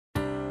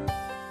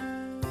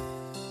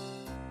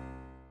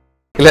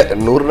இல்லை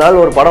 100 நாள்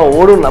ஒரு படம்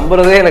ஓடும்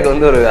நம்புறதே எனக்கு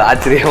வந்து ஒரு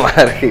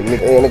ஆச்சரியமாக இருக்குது.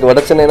 எனக்கு வட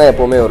சென்னைனா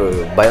எப்போவுமே ஒரு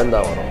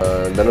பயம்தான் வரும்.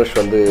 தனுஷ்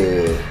வந்து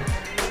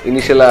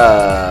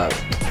இனிஷியலாக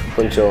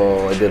கொஞ்சம்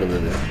இது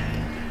இருந்தது.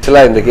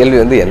 ஆக்சுவலாக இந்த கேள்வி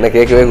வந்து என்ன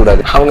கேட்கவே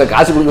கூடாது. அவங்க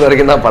காசு கொடுக்குற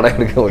வரைக்கும் தான் படம்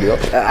எடுக்க முடியும்.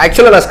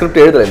 ஆக்சுவலாக நான்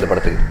ஸ்கிரிப்ட் எழுதலை இந்த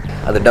படத்துக்கு.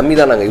 அது டம்மி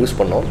தான் நாங்கள் யூஸ்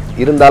பண்ணோம்.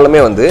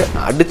 இருந்தாலுமே வந்து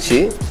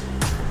அடித்து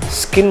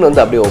ஸ்கின்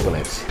வந்து அப்படியே ஓப்பன்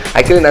ஆயிடுச்சு.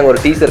 ஆக்சுவலி நாங்கள்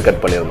ஒரு டீசர்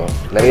கட் பண்ணியிருந்தோம்.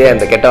 நிறைய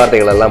இந்த கெட்ட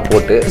வார்த்தைகள் எல்லாம்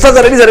போட்டு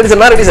sir ready sir ready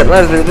sir நான் ரெடி சார்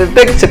நான்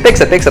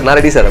டேக் சார் நான்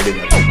ரெடி சார்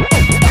அப்படின்னு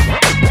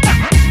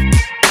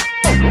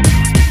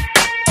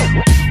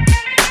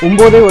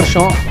 9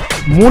 வருஷம்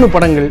 3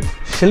 படங்கள்,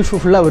 ஷெல்ஃபு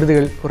ஃபுல்லாக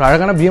விருதுகள், ஒரு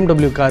அழகான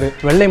BMW காரு,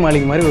 வெள்ளை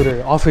மாளிகை மாதிரி ஒரு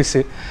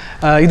ஆஃபீஸு,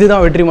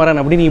 இதுதான்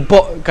வெற்றிமாறன் அப்படின்னு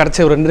இப்போது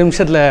கிடச்ச ஒரு 2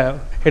 நிமிஷத்தில்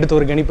எடுத்த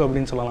ஒரு கணிப்பு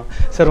அப்படின்னு சொல்லலாம்.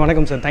 சார்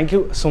வணக்கம் sir, thank you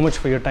so much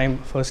for your time.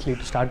 Firstly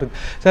to start with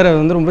sir, அது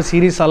வந்து ரொம்ப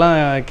சீரியஸாலாம்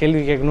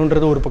கேள்வி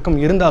கேட்கணுன்றது ஒரு பக்கம்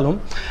இருந்தாலும்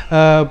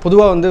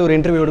பொதுவாக வந்து ஒரு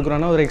இன்டர்வியூ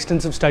எடுக்கிறோன்னா ஒரு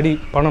எக்ஸ்டென்சிவ் ஸ்டடி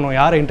பண்ணணும்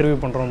யாரை இன்டர்வியூ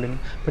பண்ணுறோம் அப்படின்னு.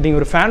 பட்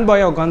நீங்கள் ஒரு ஃபேன்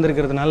பாயாக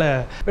உட்காந்துருக்கிறதுனால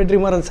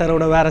வெற்றிமாறன்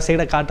சாரோட வேறு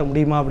சைடை காட்ட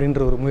முடியுமா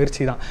அப்படின்ற ஒரு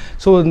முயற்சி தான்.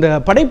 ஸோ இந்த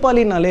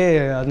படைப்பாளினாலே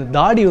அந்த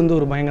தாடி வந்து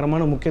ஒரு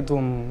பயங்கரமான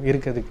முக்கியத்துவம்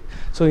இருக்குது.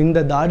 ஸோ இந்த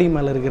தாடி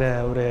மேலே இருக்கிற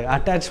ஒரு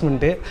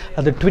அட்டாச்மெண்ட்டு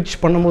அது ட்விட்ச்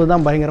பண்ணும்போது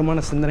தான் பயங்கரமான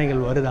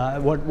சிந்தனைகள் வருதா?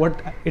 What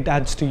it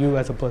adds to you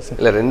as a person?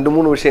 இல்லை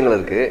 2-3 விஷயங்கள்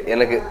இருக்குது.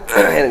 எனக்கு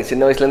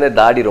சின்ன வயசுலேருந்தே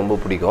தாடி ரொம்ப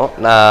பிடிக்கும்.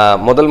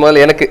 நான்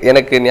முதல்ல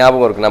எனக்கு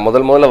ஞாபகம் இருக்குது. நான்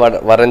முதல்ல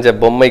வரைஞ்ச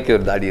பொம்மைக்கு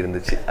ஒரு தாடி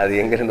இருந்துச்சு. அது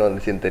எங்கேருந்து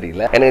வந்துச்சுன்னு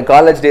தெரியல. எனக்கு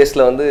காலேஜ்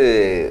டேஸில் வந்து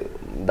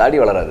தாடி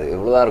வளராது,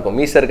 இவ்வளோதான் இருக்கும்.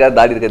 மீசை இருக்காது,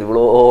 தாடி இருக்காது,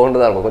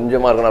 இவ்வளோன்னு தான் இருக்கும்,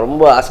 கொஞ்சமாக இருக்கும். நான்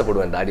ரொம்ப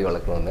ஆசைப்படுவேன் தாடி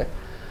வளர்க்கணுன்னு.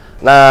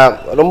 நான்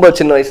ரொம்ப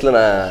சின்ன வயசில்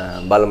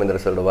நான் பாலு மகேந்திர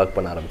சாரோட ஒர்க்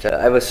பண்ண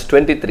ஆரம்பித்தேன். I was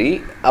 23.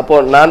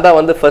 அப்போது நான் தான்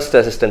வந்து ஃபர்ஸ்ட்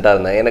அசிஸ்டண்ட்டாக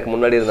இருந்தேன். எனக்கு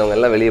முன்னாடி இருந்தவங்க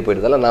எல்லாம் வெளியே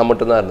போயிட்டதால நான்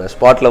மட்டும்தான் இருந்தேன்.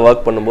 ஸ்பாட்டில்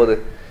ஒர்க் பண்ணும்போது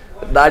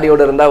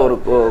தாடியோடு இருந்தால் ஒரு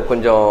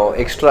கொஞ்சம்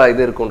எக்ஸ்ட்ரா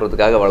இது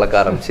இருக்குன்றதுக்காக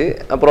வளர்க்க ஆரம்பித்து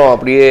அப்புறம்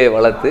அப்படியே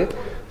வளர்த்து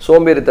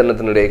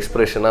சோம்பேறித்தனத்தினுடைய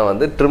எக்ஸ்ப்ரெஷனாக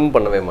வந்து ட்ரிம்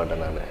பண்ணவே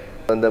மாட்டேன். நான்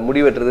அந்த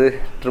முடி வெட்டுறது,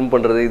 ட்ரிம்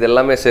பண்ணுறது இது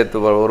எல்லாமே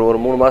சேர்த்து ஒரு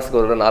 3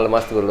 மாதத்துக்கு ஒரு 4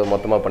 மாதத்துக்கு ஒரு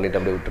மொத்தமாக பண்ணிவிட்டு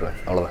அப்படியே விட்டுருவேன்,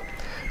 அவ்வளோதான்.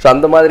 ஸோ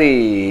அந்த மாதிரி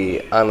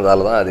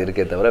ஆனதால தான் அது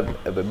இருக்கே தவிர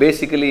இப்போ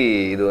பேசிக்கலி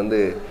இது வந்து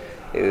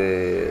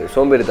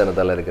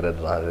சோம்பேறித்தனத்தால் இருக்கிறது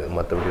தான் அது,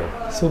 மற்றபடி.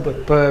 சூப்பர்.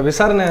 இப்போ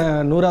விசாரணை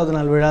 100வது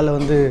நாள் விழாவில்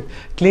வந்து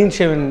க்ளீன்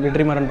ஷேவன்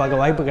வெற்றிமாறன்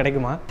பார்க்க வாய்ப்பு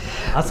கிடைக்குமா?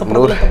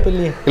 தப்பு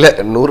இல்லையே. இல்லை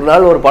 100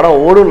 நாள் ஒரு படம்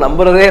ஓடும்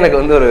நம்புறதே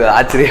எனக்கு வந்து ஒரு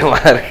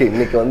ஆச்சரியமாக இருக்குது.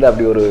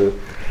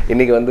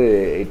 இன்றைக்கி வந்து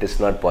it is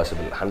not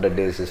possible. 100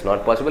 days is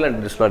not possible and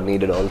it is not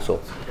needed also.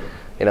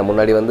 ஏன்னா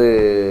முன்னாடி வந்து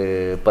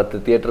 10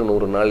 தியேட்டர்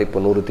 100 நாள், இப்போ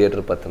 100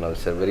 தியேட்டர் 10 நாள்.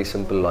 Sir very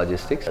simple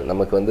logistics.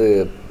 நமக்கு வந்து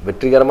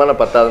வெற்றிகரமான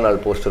 10வது நாள்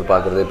போஸ்டர்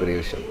பார்க்குறதே பெரிய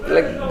விஷயம்.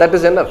 லைக் தட்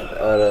இஸ் என்ன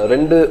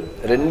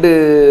 2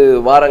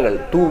 வாரங்கள்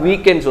 2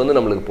 வீக்கெண்ட்ஸ் வந்து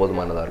நம்மளுக்கு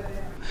போதுமானதாக இருக்கும்.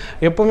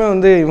 எப்போவுமே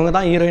வந்து இவங்க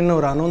தான் ஹீரோயின்னு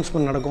ஒரு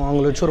அனௌன்ஸ்மெண்ட் நடக்கும்,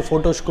 அவங்கள வச்சு ஒரு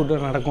ஃபோட்டோ ஷூட்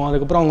நடக்கும்,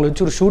 அதுக்கப்புறம் அவங்கள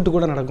வச்சு ஒரு ஷூட்டு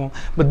கூட நடக்கும்.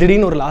 பட்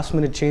திடீர்னு ஒரு லாஸ்ட்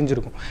மினிட் சேஞ்ச்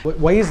இருக்கும்.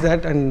 Why is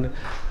that? அண்ட்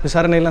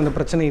விசாரணையில் அந்த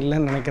பிரச்சனை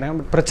இல்லைன்னு நினைக்கிறேன்.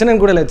 பட்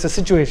பிரச்சனைன்னு கூட இல்லை, it's a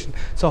situation.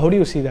 So how to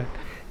you see that?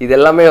 இது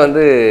எல்லாமே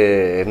வந்து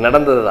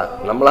நடந்தது தான்.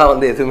 நம்மளாம்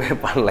வந்து எதுவுமே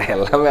பண்ணல,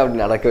 எல்லாமே அப்படி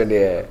நடக்க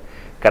வேண்டிய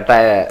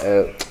கட்டாய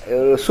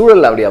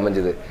சூழல் அப்படி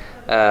அமைஞ்சுது.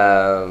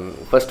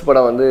 ஃபர்ஸ்ட்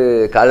படம் வந்து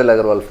காஜல்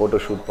அகர்வால் ஃபோட்டோ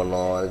ஷூட்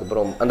பண்ணோம்.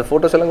 அதுக்கப்புறம் அந்த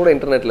ஃபோட்டோஸ் எல்லாம் கூட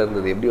இன்டர்நெட்டில்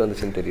இருந்தது, எப்படி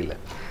வந்துச்சுன்னு தெரியல.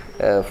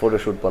 ஃபோட்டோ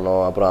ஷூட்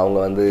பண்ணோம். அப்புறம் அவங்க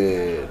வந்து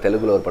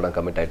தெலுங்குல ஒரு படம்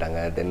கமிட் ஆகிட்டாங்க.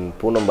 தென்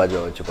பூனம்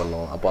பாஜுவை வச்சு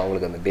பண்ணோம். அப்போ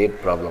அவங்களுக்கு அந்த டேட்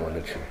ப்ராப்ளம்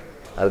வந்துடுச்சு.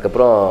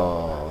 அதுக்கப்புறம்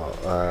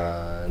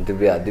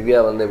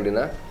திவ்யா வந்து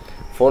எப்படின்னா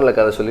ஃபோனில்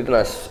கதை சொல்லிவிட்டு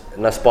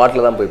நான்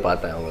ஸ்பாட்டில் தான் போய்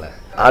பார்த்தேன் அவங்கள.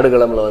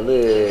 ஆடுகளமில் வந்து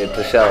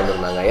ட்ரிஷா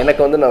வந்திருந்தாங்க.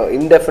 எனக்கு வந்து நான்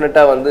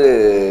இன்டெஃபினட்டாக வந்து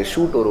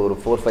ஷூட் ஒரு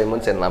 4-5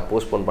 months நான்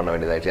போஸ்ட்போன் பண்ண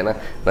வேண்டியதாகிடுச்சு. ஏன்னா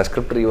நான்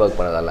ஸ்கிரிப்ட் ரீவொர்க்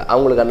பண்ணதால.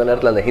 அவங்களுக்கு அந்த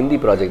நேரத்தில் அந்த ஹிந்தி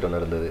ப்ராஜெக்ட்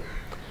ஒன்று இருந்தது.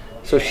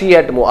 So she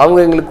had to move. அவங்க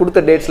எங்களுக்கு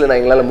கொடுத்த டேட்ஸில் நான்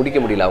எங்களால் முடிக்க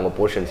முடியல அவங்க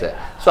போர்ஷன்ஸை.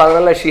 ஸோ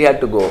அதனால் she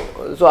had to go.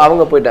 So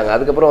அவங்க போயிட்டாங்க.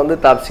 அதுக்கப்புறம் வந்து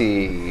தாப்சி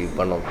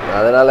பண்ணோம்.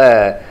 அதனால்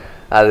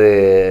அது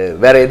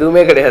வேறு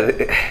எதுவுமே கிடையாது.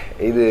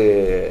 இது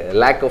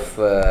லேக் ஆஃப்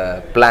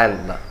பிளான்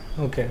தான்.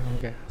 Okay.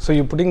 So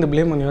you pudding the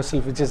blame on your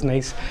self, which is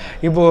nice.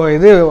 இப்போது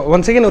இது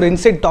ஒன்ஸ் அகேன் ஒரு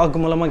இன்சைட் டாக்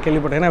மூலமாக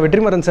கேள்விப்பட்டேன். ஏன்னா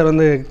வெற்றிமாறன் சார்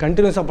வந்து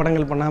கண்டினியூஸாக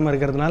படங்கள் பண்ணாமல்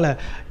இருக்கிறதுனால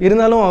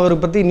இருந்தாலும் அவரை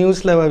பற்றி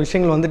நியூஸில்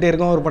விஷயங்கள் வந்துகிட்டே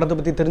இருக்கும். ஒரு படத்தை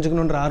பற்றி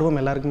தெரிஞ்சுக்கணுன்ற ஆர்வம்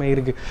எல்லாருக்குமே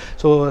இருக்குது.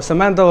 ஸோ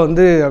சமந்தா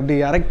வந்து அப்படி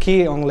இறக்கி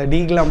அவங்கள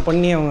டீக்லாம்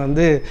பண்ணி அவங்க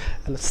வந்து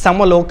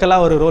செம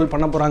லோக்கலாக ஒரு ரோல்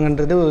பண்ண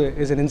போகிறாங்கன்றது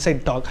is an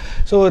inside talk.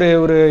 So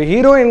ஒரு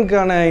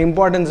ஹீரோயினுக்கான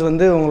இம்பார்ட்டன்ஸ்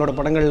வந்து உங்களோட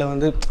படங்களில்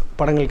வந்து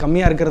படங்கள்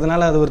கம்மியாக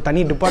இருக்கிறதுனால அது ஒரு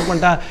தனி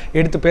டிபார்ட்மெண்ட்டாக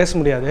எடுத்து பேச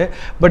முடியாது.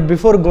 பட்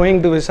பிஃபோர் கோயிங்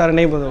டு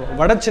விசாரணை,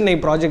 வட சென்னை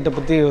ப்ராஜெக்டை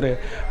பற்றி ஒரு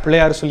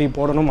பிள்ளையார் சொல்லி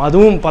போடணும்.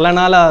 அதுவும் பல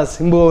நாளாக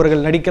சிம்பு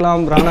அவர்கள்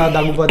நடிக்கலாம், ராணா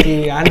தாகுபாத்தி,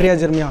 ஆண்ட்ரியா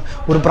ஜெர்மியா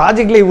ஒரு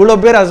ப்ராஜெக்டில் இவ்வளோ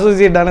பேர்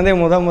அசோசியேட் ஆனதே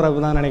முறை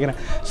தான் நினைக்கிறேன்.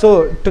 ஸோ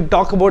டு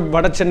டாக் அபவுட்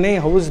வட Chennai,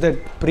 how is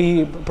that pre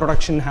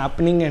production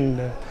happening?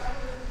 And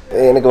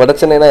எனக்கு வட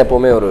சென்னைனா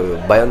எப்போவுமே ஒரு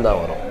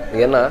பயம்தான் வரும்.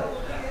 ஏன்னா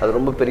அது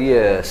ரொம்ப பெரிய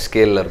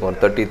ஸ்கேலில் இருக்கும்.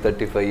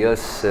 30-35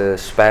 years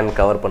ஸ்பேன்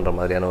கவர் பண்ணுற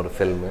மாதிரியான ஒரு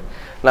ஃபில்மு.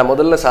 நான்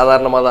முதல்ல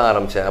சாதாரணமாக தான்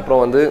ஆரம்பித்தேன்.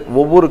 அப்புறம் வந்து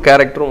ஒவ்வொரு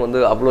கேரக்டரும் வந்து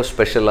அவ்வளோ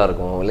ஸ்பெஷலாக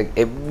இருக்கும். லைக்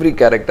எவ்ரி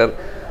கேரக்டர்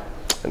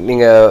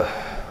நீங்கள்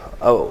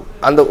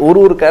அந்த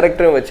ஒரு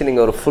கேரக்டரையும் வச்சு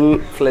நீங்கள்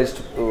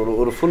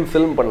ஒரு ஃபுல்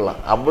ஃபில்ம் பண்ணலாம்.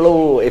 அவ்வளோ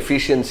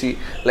எஃபிஷியன்சி,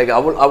 லைக்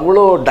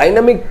அவ்வளோ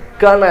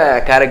டைனமிக்கான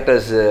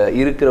கேரக்டர்ஸ்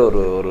இருக்கிற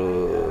ஒரு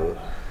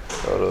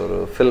ஒரு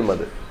ஃபில்ம்.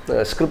 அது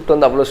ஸ்கிரிப்ட்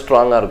வந்து அவ்வளோ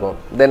ஸ்ட்ராங்காக இருக்கும்.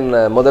 தென்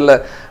முதல்ல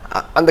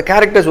அந்த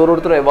கேரக்டர்ஸ்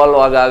ஒருத்தரும்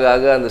எவால்வ் ஆக ஆக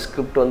ஆக அந்த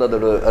ஸ்கிரிப்ட் வந்து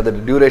அதோட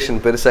டியூரேஷன்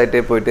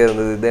பெருசாகிட்டே போயிட்டே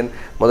இருந்தது. தென்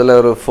முதல்ல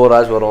ஒரு 4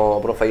 hours வரும்,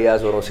 அப்புறம் 5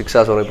 hours வரும், 6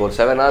 hours வரும், இப்போ ஒரு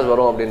 7 hours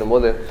வரும். அப்படின்னும்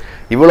போது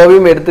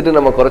இவ்வளவையும் எடுத்துகிட்டு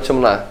நம்ம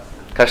குறைச்சோம்னா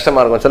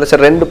கஷ்டமாக இருக்கும்.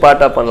 சரி 2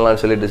 பார்ட்டாக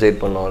பண்ணலாம்னு சொல்லி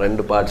டிசைட் பண்ணோம்.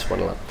 2 பார்ட்ஸ்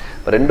பண்ணலாம்.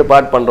 இப்போ 2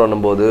 பார்ட்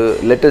பண்ணுறோன்னும் போது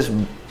let us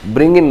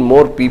bring in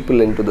more people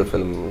into the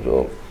film. So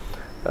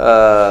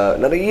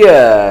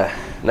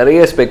நிறைய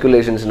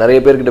ஸ்பெக்குலேஷன்ஸ் நிறைய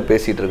பேர்கிட்ட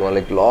பேசிகிட்டு இருக்கோம்.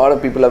 Like lot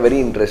of people are very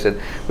interested.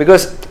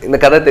 Because இந்த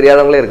கதை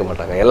தெரியாதவங்களே இருக்க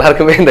மாட்டாங்க.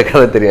 எல்லாருக்குமே இந்த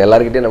கதை தெரியும்.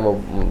 எல்லாருக்கிட்டையும் நம்ம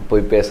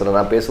போய் பேசுகிறோம்.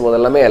 நான் பேசும்போது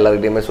எல்லாமே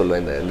எல்லாருக்கிட்டையுமே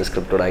சொல்லுவேன் இந்த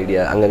ஸ்கிரிப்டோட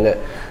ஐடியா, அங்கங்கே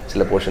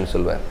சில போர்ஷன்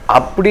சொல்லுவேன்.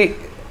 அப்படி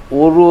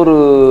ஒரு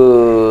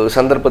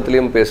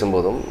சந்தர்ப்பத்திலையும்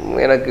பேசும்போதும்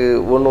எனக்கு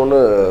ஒன்று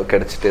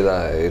கிடச்சிட்டே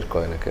தான்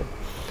இருக்கும். எனக்கு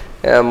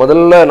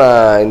முதல்ல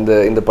நான்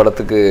இந்த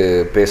படத்துக்கு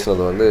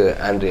பேசுனது வந்து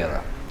ஆண்ட்ரியா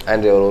தான்.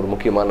 ஆண்ட்ரியா ஒரு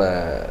முக்கியமான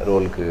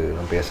ரோலுக்கு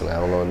நான் பேசினேன்.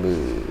 அவங்க வந்து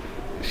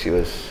ஷி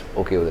வாஸ்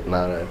ஓகே வித்.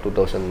 நான்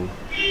 2010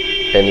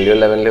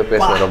 11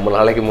 பேசினேன். ரொம்ப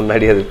நாளைக்கு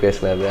முன்னாடி அது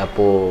பேசினது.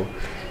 அப்போது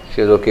she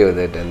was okay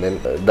with it. And then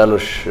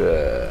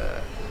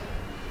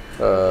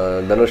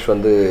Dhanush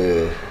வந்து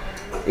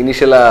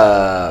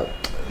இனிஷியலாக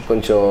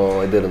கொஞ்சம்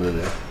இது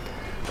இருந்தது.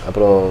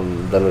 அப்புறம்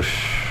Dhanush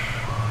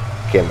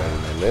game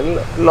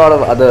lot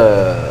of other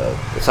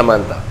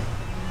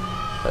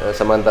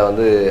Samantha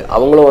வந்து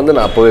அவங்களும் வந்து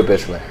நான் அப்போவே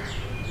பேசினேன்.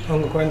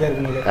 அவங்க குழந்தை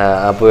இருக்கும்போது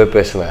அப்போவே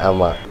பேசுவேன்.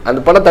 ஆமாம், அந்த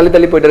படம் தள்ளி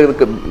போயிட்டு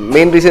இருக்கிறதுக்கு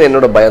மெயின் ரீசன்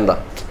என்னோட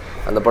பயம்தான்.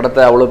 அந்த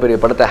படத்தை அவ்வளோ பெரிய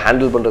படத்தை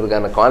ஹேண்டில்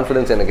பண்ணுறதுக்கான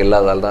கான்ஃபிடன்ஸ் எனக்கு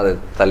இல்லாதால் தான் அது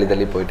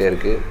தள்ளி போயிட்டே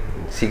இருக்குது.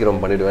 சீக்கிரம்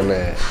பண்ணிவிடுவேன்னு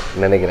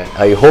நினைக்கிறேன்.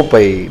 I hope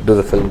I two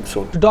the film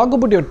soon. To talk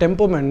about your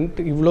temperament,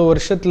 இவ்வளோ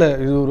வருஷத்தில்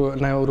இது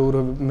நான்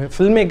ஒரு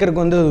ஃபில்ம்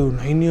மேக்கருக்கு வந்து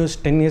 9 years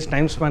 10 years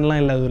டைம் ஸ்பெண்ட்லாம்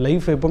இல்லை. அது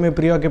லைஃப் எப்போவுமே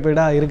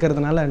ப்ரீஆக்குபைடாக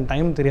இருக்கிறதுனால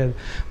டைம் தெரியாது.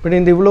 பட்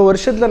இந்த இவ்வளோ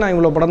வருஷத்தில் நான்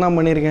இவ்வளோ படம் தான்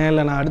பண்ணியிருக்கேன்,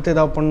 இல்லை நான் அடுத்து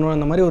ஏதாவது பண்ணணும்,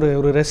 அந்த மாதிரி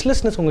ஒரு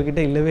ரெஸ்ட்லெஸ்னஸ்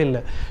உங்ககிட்ட இல்லவே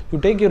இல்லை. You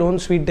take your own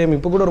sweet time.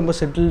 இப்போ கூட ரொம்ப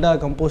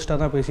செட்டில்டாக கம்போஸ்டாக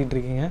தான் பேசிகிட்டு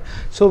இருக்கீங்க.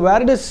 So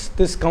where does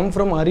this come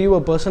from? Are you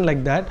a person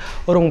like that?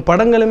 ஒரு உங்கள்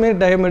படங்களுமே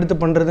டைம்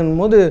எடுத்து பண்ணுறதுன்னு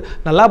போது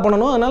நல்லா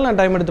பண்ணணும், அதனால்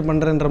நான் டைம் எடுத்து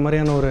பண்ணுறேன்ற மாதிரியான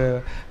ஒரு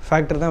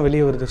ஃபேக்டர் தான்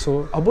வெளியே வருது. So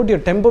about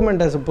your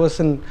temperament as a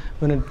person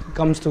when it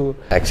comes to...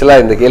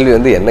 ஆக்சுவலாக இந்த கேள்வி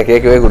வந்து என்ன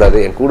கேட்கவே கூடாது,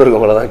 என் கூட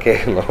இருக்கவங்கள தான்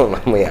கேட்கணும்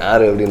நம்ம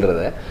யார்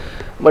அப்படின்றத.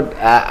 பட்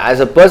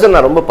ஆஸ் அ பர்சன்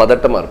நான் ரொம்ப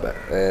பதட்டமாக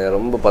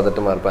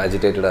இருப்பேன்,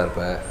 அஜிடேட்டடாக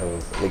இருப்பேன்.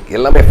 லைக்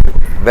எல்லாமே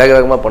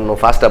வேகமாக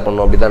பண்ணணும், ஃபாஸ்ட்டாக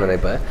பண்ணணும் அப்படி தான்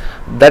நினைப்பேன்.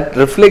 That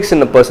reflects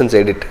in a persons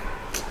edit.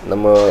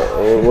 நம்ம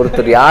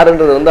ஒருத்தர்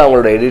யாருன்றது வந்து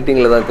அவங்களோட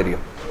எடிட்டிங்கில் தான்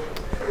தெரியும்.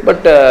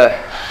 பட்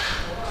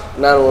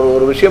நான்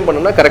ஒரு விஷயம்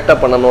பண்ணணும்னா கரெக்டாக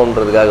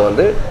பண்ணணுன்றதுக்காக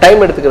வந்து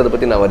டைம் எடுத்துக்கிறத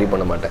பற்றி நான் வரி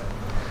பண்ண மாட்டேன்.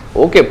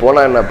 ஓகே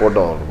போனால் என்ன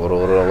போட்டோம்,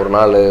 ஒரு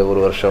நாள், ஒரு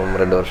வருஷம்,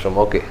 2 வருஷம்,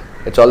 okay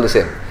it's all the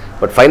same.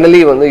 But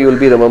finally வந்து you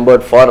will be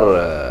remembered for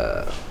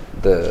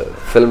the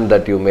film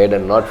that you made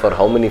and not for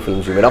how many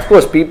films you made. Of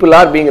course people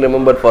are being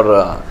remembered for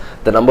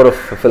the number of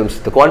films,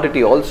 the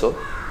quantity also,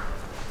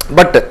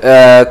 but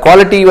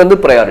quality வந்து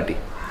priority.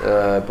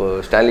 இப்போ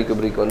Stanley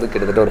cupric வந்து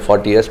கிட்டத்தட்ட ஒரு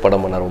 40 years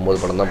படம் பண்ணார், 9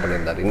 படம் தான்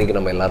பண்ணியிருந்தார். இன்றைக்கி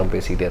நம்ம எல்லாரும்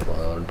பேசிக்கிட்டே இருக்கோம்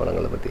அவன்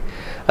படங்களை பற்றி.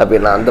 அப்போ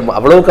நான்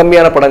அவ்வளோ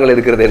கம்மியான படங்கள்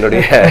இருக்கிறது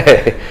என்னுடைய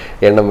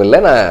எண்ணம் இல்லை.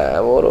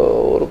 நான் ஒரு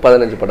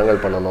 15 படங்கள்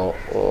பண்ணணும்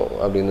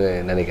அப்படின்னு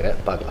நினைக்கிறேன்.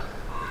 பார்க்கலாம்.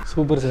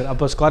 Super sir.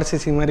 அப்போ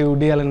ஸ்கார்சிசி மாதிரி,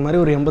 உடி ஆலன் மாதிரி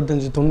ஒரு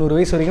 85-90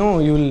 வயசு வரைக்கும்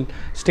you will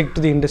stick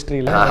to the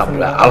இண்டஸ்ட்ரியில்.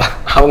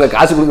 அவங்க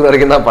காசு கொடுக்குற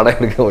வரைக்கும் தான் படம்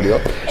எடுக்க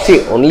முடியும். See,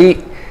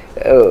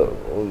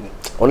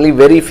 only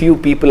very few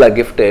people are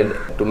gifted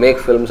to make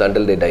films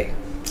until they die.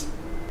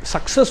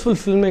 Successful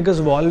filmmakers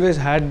have always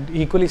had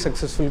equally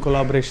successful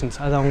collaborations.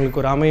 அது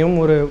அவங்களுக்கு ஒரு அமையும்,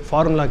 ஒரு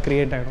ஃபார்முலா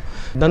க்ரியேட் ஆகிடும்.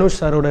 தனுஷ்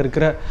சாரோட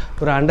இருக்கிற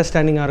ஒரு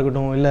அண்டர்ஸ்டாண்டிங்காக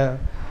இருக்கட்டும், இல்லை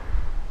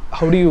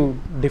how do you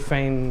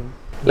define?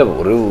 இல்லை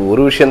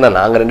ஒரு விஷயம் தான்.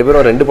 நாங்கள் 2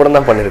 பேரும் 2 படம்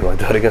தான் பண்ணியிருக்கோம்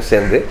இது வரைக்கும்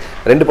சேர்ந்து.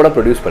 2 படம்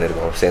ப்ரொடியூஸ்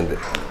பண்ணியிருக்கோம் சேர்ந்து.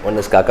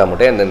 ஒன்று காக்கா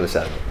முட்டை அண்ட் தென்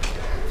விசாரணை.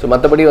 ஸோ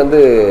மற்றபடி வந்து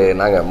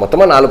நாங்கள்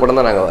மொத்தமாக 4 படம்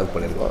தான் நாங்கள் ஒர்க்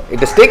பண்ணியிருக்கோம்.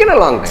 It is taken a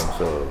long time.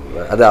 So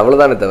அது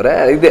அவ்வளோதானே தவிர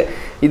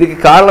இதுக்கு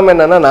காரணம்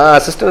என்னென்னா, நான்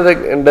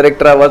அசிஸ்டன்ட்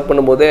டைரக்டராக ஒர்க்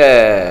பண்ணும்போதே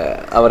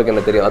அவருக்கு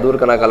என்ன தெரியும். அது ஒரு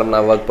கணக்காலம்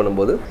நான் ஒர்க்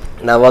பண்ணும்போது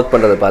நான் ஒர்க்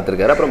பண்ணுறதை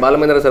பார்த்துருக்காரு. அப்புறம்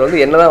பாலுமேந்திர சார்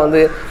வந்து என்ன தான் வந்து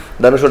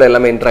தனுஷோட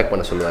எல்லாமே இன்ட்ராக்ட்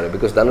பண்ண சொல்லுவார்.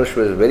 Because Dhanush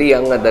was very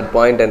young at that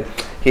point and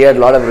he had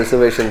lot of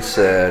reservations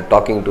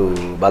talking to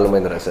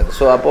Balu Mahendra sir.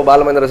 So அப்போது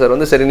பாலுமேந்திர சார்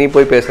வந்து சரி நீ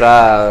போய் பேசுகிறா,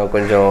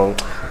 கொஞ்சம்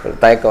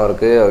தயக்கம்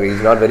இருக்குது,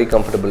 is not very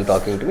comfortable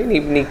talking to me,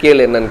 நீ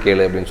கேளு என்னன்னு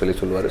கேளு அப்படின்னு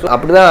சொல்லுவார். ஸோ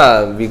அப்படி தான்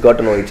we got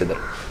to know each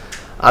other.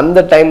 அந்த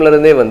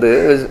டைம்லேருந்தே வந்து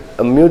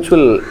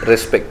mutual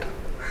respect.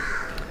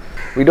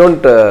 we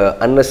don't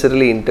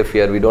unnecessarily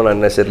interfere, we don't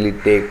unnecessarily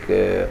take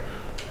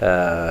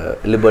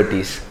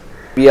liberties.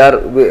 We are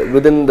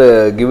within the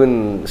given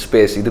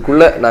space.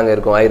 இதுக்குள்ளே நாங்கள்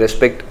இருக்கோம். I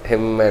respect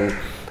him and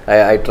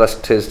I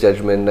trust his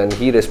judgment and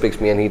he respects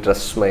me and he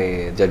trusts my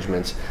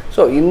judgments.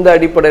 So இந்த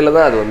அடிப்படையில்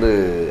தான் அது வந்து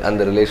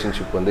அந்த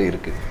relationship வந்து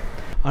இருக்குது.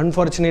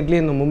 அன்ஃபார்ச்சுனேட்லி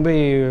இந்த மும்பை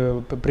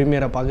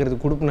ப்ரீமியரை பார்க்குறது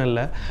கொடுக்கணும்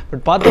இல்லை.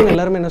 பட் பார்த்தவங்க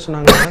எல்லாருமே என்ன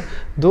சொன்னாங்கன்னா,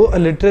 தோ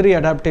லிட்ரரி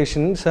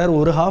அடாப்டேஷன் சார்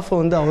ஒரு ஹாஃப்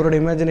வந்து அவரோட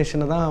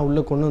இமேஜினேஷனை தான்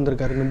உள்ளே கொண்டு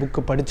வந்திருக்காரு இந்த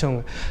புக்கு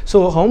படித்தவங்க. So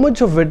how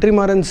much of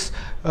Vetrimaaran's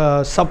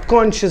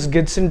subconscious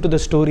gets in to the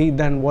story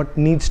than what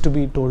needs to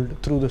be told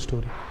through the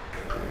story?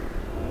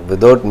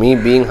 without me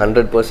being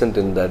 100%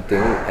 in that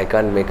thing, I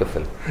can't make a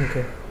film.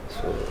 Okay.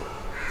 So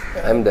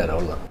I'm there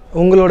அவ்வளோதான்.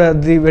 உங்களோட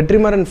தி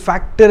வெற்றிமாறன்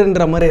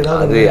ஃபேக்டர்ன்ற மாதிரி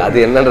ஏதாவது அது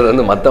என்னன்றது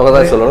வந்து மற்றவங்க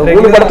தான் சொல்லணும்.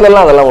 3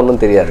 படத்துலலாம் அதெல்லாம் ஒன்றும்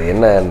தெரியாது,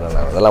 என்ன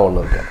அதெல்லாம்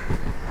ஒன்றும் இருக்காது.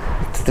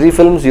 3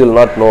 films you will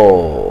not know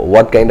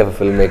what kind of a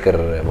filmmaker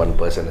one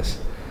person is.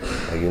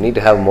 You need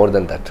to have more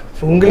than that.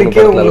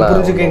 உங்களுக்கே உங்களுக்கு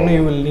புரிஞ்சுக்க இன்னும்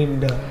you will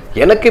need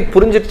எனக்கு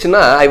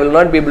புரிஞ்சிடுச்சுன்னா I will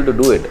not be able to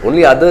do it.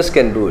 Only others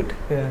can do it.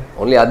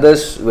 Only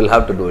others will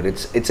have to do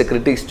it. It's a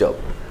critic's job.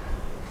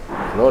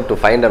 You know, to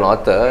find an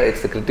author,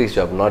 it's the critic's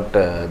job, not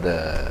the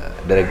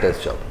director's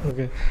job.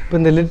 Okay. But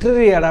in the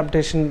literary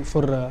adaptation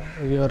for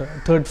your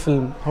third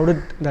film, how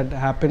did that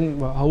happen?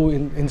 How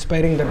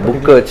inspiring that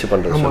book வச்சு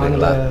பண்றது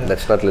சொன்னீங்களா?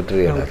 That's not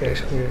literary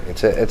adaptation.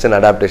 Okay. It's an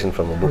adaptation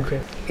from a book.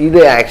 Okay.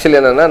 இது actually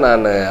என்னன்னா,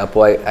 நான் அப்போ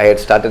I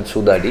had started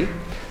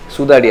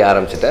சூதாடி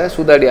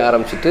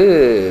ஆரம்பிச்சிட்டு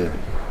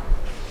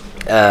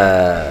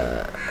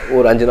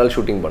ஒரு 5 நாள்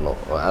ஷூட்டிங் பண்ணோம்.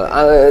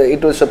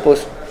 It was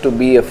supposed to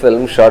be a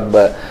film shot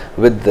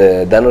with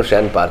Dhanush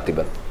and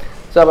Parthiban.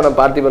 So அப்போ நான்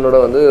பார்த்திபனோட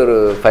வந்து ஒரு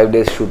 5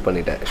 days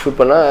ஷூட்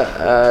பண்ணால்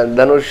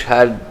Dhanush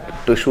had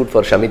to shoot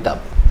for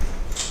Shamitabh.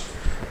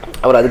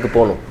 அவர் அதுக்கு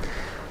போகணும்.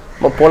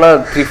 போனால்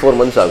 3-4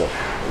 months ஆகும்.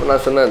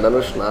 நான் சொன்னேன்,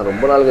 தனுஷ் நான்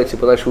ரொம்ப நாள் கழிச்சு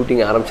இப்போ தான்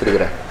ஷூட்டிங்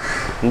ஆரம்பிச்சிருக்கிறேன்,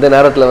 இந்த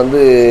நேரத்தில் வந்து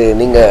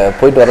நீங்கள்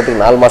போயிட்டு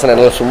வரதுக்கு 4 மாதம்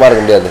என்னால் சும்மா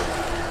இருக்க முடியாது.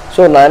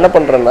 ஸோ நான் என்ன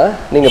பண்ணுறேன்னா,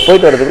 நீங்கள்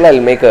போயிட்டு வரதுக்குள்ள I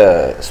will make a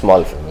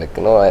small film. Like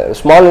you know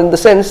small in the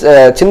sense,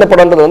 சின்ன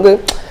படம்ன்றது வந்து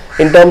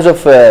in terms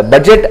of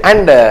budget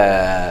and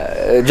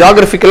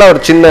ஜியாகிரபிக்கலாக ஒரு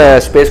சின்ன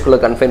ஸ்பேஸ்க்குள்ளே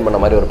கன்ஃபைன் பண்ண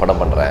மாதிரி ஒரு படம்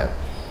பண்ணுறேன்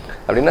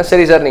அப்படின்னா,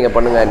 சரி சார் நீங்கள்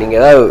பண்ணுங்கள், நீங்கள்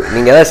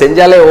ஏதாவது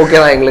செஞ்சாலே ஓகே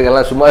தான், எங்களுக்கு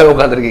எல்லாம் சும்மாவே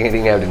உட்காந்துருக்கீங்க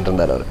நீங்கள் அப்படின்ட்டு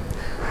இருந்தார் அவர்.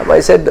 அப்போ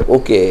ஐ செட்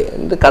ஓகே,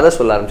 இந்த கதை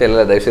சொல்ல ஆரம்பிச்சு,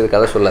 இல்லை தயவுசெய்து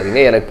கதை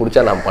சொல்லாதீங்க, எனக்கு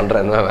பிடிச்சா நான்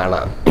பண்ணுறேன்,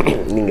 வேணாம்,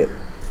 நீங்கள்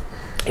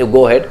you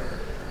go head,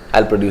 I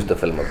will produce the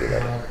film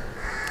அப்படின்னாரு.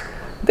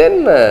 தென்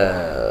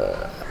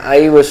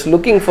I was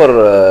looking for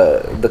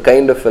the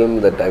kind of film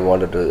that I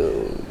wanted to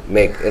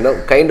make. You know,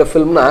 kind of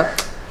film na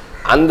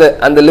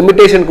அந்த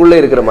லிமிட்டேஷனுக்குள்ளே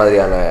இருக்கிற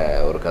மாதிரியான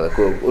ஒரு கதை,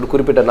 ஒரு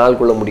குறிப்பிட்ட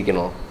நாளுக்குள்ளே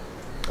முடிக்கணும்,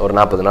 ஒரு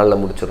 40 நாளில்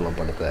முடிச்சிடணும்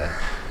படத்தை,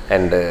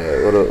 அண்டு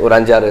ஒரு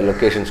 5-6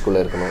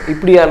 லொக்கேஷன்ஸ்குள்ளே இருக்கணும்,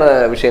 இப்படியான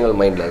விஷயங்கள்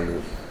மைண்டில்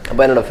இருந்தது.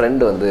 அப்போ என்னோடய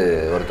ஃப்ரெண்டு வந்து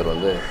ஒருத்தர்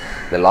வந்து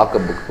இந்த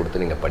லாக்அப் புக்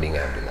கொடுத்து நீங்கள் படிங்க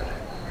அப்படின்னாரு.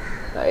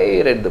 I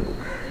read the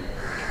book.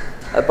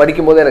 அது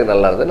படிக்கும்போது எனக்கு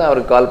நல்லா இருந்தது. நான்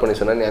அவருக்கு கால் பண்ணி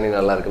சொன்னேன், நீ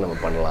நல்லா இருக்கு, நம்ம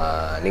பண்ணலாம்,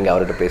 நீங்கள்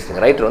அவர்கிட்ட பேசுங்க.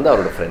 ரைட்டர் வந்து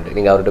அவரோட ஃப்ரெண்டு,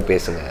 நீங்கள் அவர்கிட்ட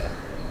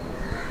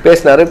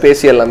பேசினார்,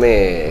 பேசி எல்லாமே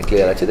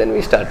கிளியர் ஆச்சு. தென்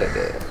வி ஸ்டார்டட்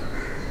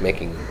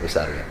மேக்கிங்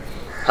விசாரணை.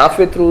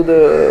 halfway through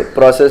the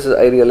process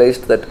I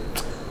realized that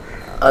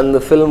அந்த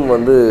ஃபிலிம்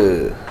வந்து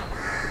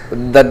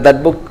that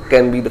book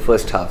can be the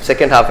first half.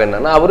 Second half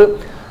என்னன்னா,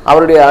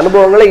 அவருடைய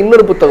அனுபவங்களை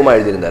இன்னொரு புத்தகமாக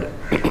எழுதியிருந்தார்,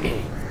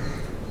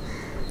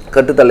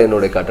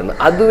 கட்டுத்தலையினுடைய காட்டுன்னு.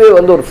 அதுவே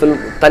வந்து ஒரு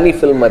ஃபில்ம், தனி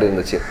ஃபில்ம் மாதிரி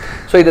இருந்துச்சு.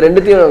 ஸோ இது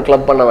ரெண்டுத்தையும்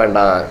கிளப் பண்ண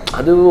வேண்டாம்,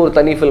 அதுவும் ஒரு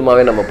தனி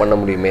ஃபில்மாகவே நம்ம பண்ண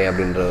முடியுமே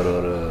அப்படின்ற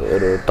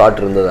ஒரு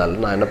தாட்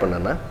இருந்ததால் நான் என்ன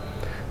பண்ணேன்னா,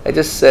 ஐ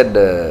ஜஸ்ட் செட்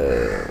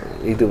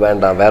இது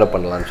வேண்டாம், வேறு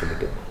பண்ணலான்னு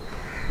சொல்லிட்டு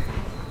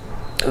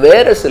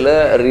வேறு சில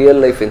ரியல்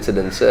லைஃப்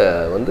இன்சிடென்ட்ஸை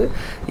வந்து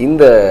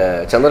இந்த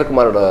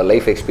சந்திரகுமாரோட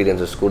லைஃப்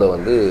எக்ஸ்பீரியன்ஸஸ் கூட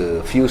வந்து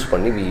ஃபியூஸ்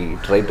பண்ணி we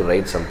try to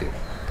right something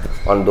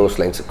on those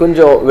lines.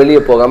 கொஞ்சம்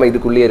வெளியே போகாமல்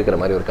இதுக்குள்ளேயே இருக்கிற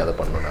மாதிரி ஒரு கதை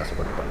பண்ணணும்னு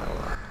ஆசைப்பட்டு பண்ணாங்க.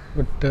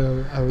 பட்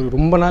அது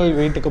ரொம்ப நாள்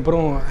வெயிட்டுக்கு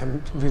அப்புறம்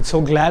so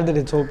glad that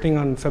it's opening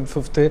on Feb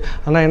 5th.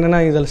 ஆனால் என்னென்னா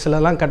இதில்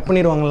சிலலாம் கட்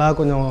பண்ணிடுவாங்களா,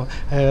 கொஞ்சம்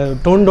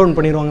டோன் டவுன்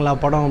பண்ணிடுவாங்களா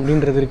படம்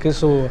அப்படின்றது இருக்குது.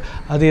 ஸோ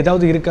அது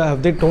ஏதாவது இருக்கா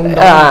அப்படியே டோன்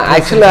டவுன்?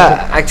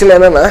 ஆக்சுவலாக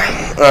என்னென்னா,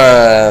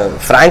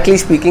 ஃப்ராங்க்லி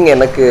ஸ்பீக்கிங்,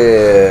 எனக்கு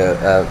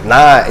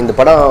நான் இந்த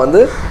படம்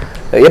வந்து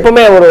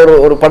எப்போவுமே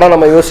ஒரு படம்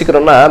நம்ம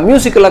யோசிக்கிறோம்னா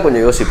மியூசிக்கலாக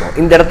கொஞ்சம் யோசிப்போம்.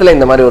 இந்த இடத்துல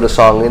இந்த மாதிரி ஒரு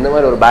சாங், இந்த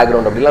மாதிரி ஒரு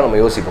பேக்ரவுண்ட் அப்படிலாம் நம்ம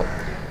யோசிப்போம்.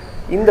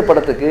 இந்த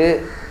படத்துக்கு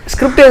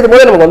ஸ்கிரிப்ட் எழுதும்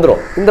போதே நமக்கு வந்துடும்.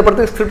 இந்த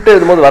படத்துக்கு ஸ்கிரிப்ட்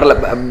எழுதும் போது வரல.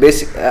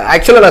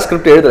 ஆக்சுவலாக நான்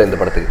ஸ்கிரிப்ட் எழுதலை இந்த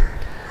படத்துக்கு.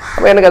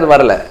 அப்போ எனக்கு அது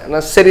வரல.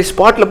 நான் சரி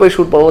ஸ்பாட்டில் போய்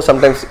ஷூட் பண்ணுவோம்,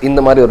 சம்டைம்ஸ் இந்த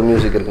மாதிரி ஒரு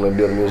மியூசிக் இருக்கணும்,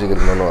 இப்படி ஒரு மியூசிக்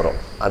இருக்கணும்னு வரும்,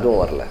 அதுவும்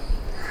வரல.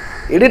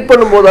 எடிட்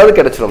பண்ணும்போதாவது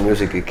கிடச்சிடும்,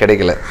 மியூசிக்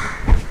கிடைக்கல.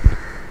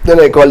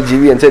 தென் ஐ கால்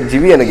ஜிவி அண்ட் சார்,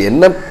 ஜிவி எனக்கு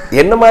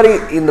என்ன மாதிரி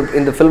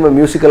இந்த ஃபில்மை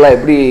மியூசிக்கெல்லாம்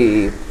எப்படி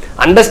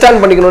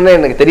அண்டர்ஸ்டாண்ட் பண்ணிக்கணும்னு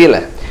எனக்கு தெரியல.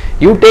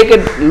 You take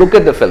it, look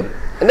at the film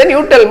and then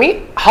you tell me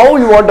how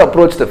you want to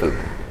approach the film.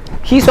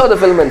 He saw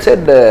the film and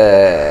said,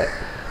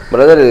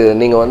 brother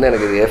நீங்கள் வந்து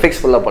எனக்கு எஃபெக்ட்ஸ்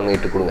ஃபுல்லாக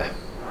பண்ணிட்டு கொடுங்க,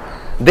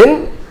 தென்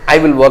I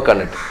will work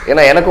on it.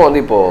 ஏன்னா எனக்கும் வந்து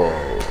இப்போது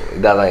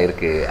இதாக தான்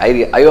இருக்குது.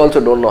 I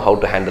also don't know how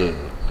to handle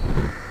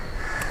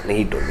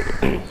heat only.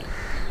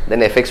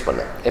 Then effects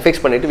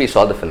பண்ணிவிட்டு we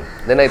saw the film.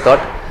 Then I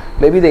thought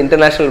maybe the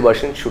international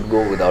version should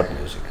go without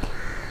music.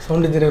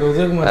 Sound engineer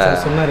Udhayakumar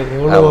sir சொன்னார்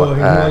எவ்வளோ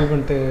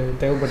இன்வால்வ்மெண்ட்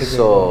தேவைப்பட்டு.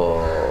 ஸோ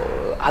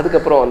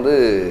அதுக்கப்புறம் வந்து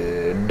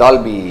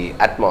Dolby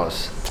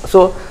Atmos. So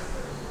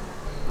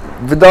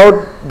without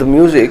the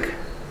music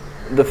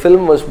the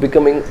film was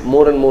becoming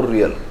more and more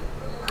real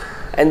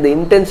and the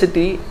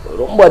intensity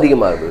ரொம்ப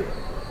அதிகமாக இருக்குது.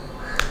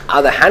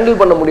 அதை handle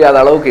பண்ண முடியாத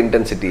அளவுக்கு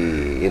இன்டென்சிட்டி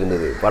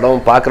இருந்தது.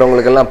 படம்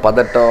பார்க்குறவங்களுக்கெல்லாம்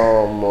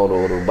பதட்டம்,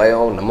 ஒரு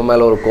பயம், நம்ம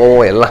மேலே ஒரு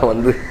கோவம் எல்லாம்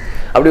வந்து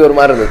அப்படி ஒரு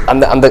மாதிரி இருந்தது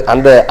அந்த அந்த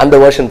அந்த அந்த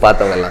வேர்ஷன்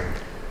பார்த்தவங்க எல்லாம்.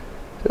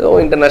 ஸோ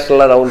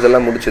இன்டர்நேஷ்னலாக ரவுண்ட்ஸ்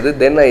எல்லாம் முடிச்சது.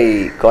 தென் ஐ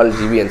கால்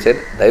ஜிவி அண்ட்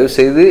செட், தயவு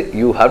செய்து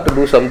you have to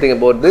do something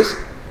about this.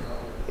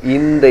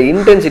 இந்த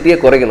இன்டென்சிட்டியை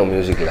குறைக்கணும்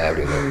மியூசிக்கில்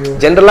அப்படின்னு.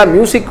 ஜென்ரலாக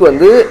மியூசிக்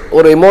வந்து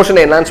ஒரு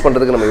எமோஷனை என்ஹான்ஸ்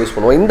பண்ணுறதுக்கு நம்ம யூஸ்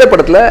பண்ணுவோம். இந்த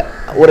படத்தில்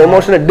ஒரு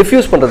எமோஷனை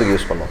டிஃப்யூஸ் பண்ணுறதுக்கு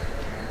யூஸ் பண்ணுவோம்.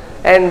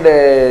 அண்ட்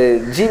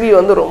ஜிவி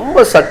வந்து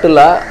ரொம்ப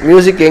சட்டிலாக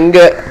மியூசிக்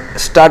எங்கே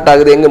ஸ்டார்ட்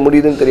ஆகுது எங்கே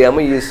முடியுதுன்னு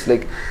தெரியாமல் is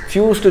like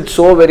fused it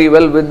so very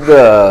well with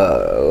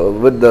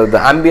the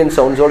ambience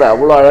சவுண்ட்ஸோட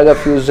அவ்வளோ அழகாக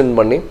ஃபியூஷன்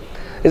பண்ணி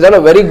it's on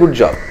a very good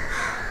job.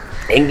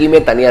 எங்கேயுமே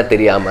தனியாக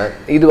தெரியாமல்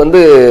இது வந்து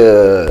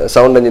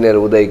சவுண்ட்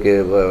இன்ஜினியர் உதய்க்கு,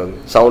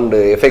 சவுண்டு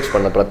எஃபெக்ட்ஸ்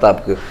பண்ண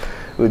பிரதாப்க்கு,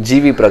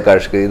 ஜிவி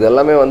பிரகாஷ்க்கு, இது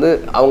எல்லாமே வந்து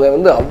அவங்க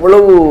வந்து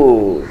அவ்வளவு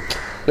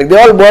லைக் தே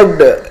ஆல்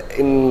ஒர்க்டு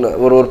இன்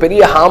ஒரு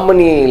பெரிய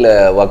ஹார்மனியில்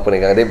ஒர்க்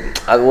பண்ணியிருக்காங்க.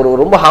 அது ஒரு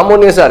ரொம்ப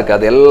ஹார்மோனியஸாக இருக்குது.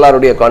 அது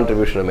எல்லாருடைய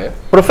கான்ட்ரிபியூஷனுமே.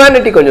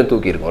 ப்ரொஃபானிட்டி கொஞ்சம்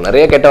தூக்கியிருக்கோம்.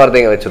 நிறைய கெட்ட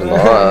வார்த்தைங்க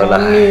வச்சுருந்தோம்.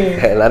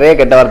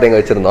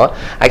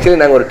 ஆக்சுவலி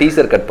நாங்கள் ஒரு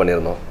டீசர் கட்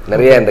பண்ணியிருந்தோம்,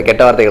 நிறைய இந்த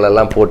கெட்ட வார்த்தைகள்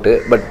எல்லாம் போட்டு.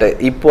 பட்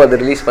இப்போ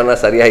அது ரிலீஸ்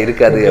பண்ணால் சரியாக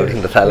இருக்காது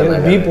அப்படின்றதால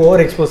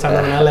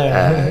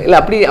இல்லை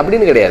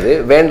அப்படின்னு கிடையாது,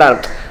 வேண்டாம்.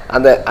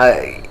 அந்த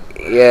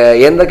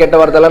எந்த கெட்ட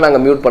வார்த்தையெல்லாம்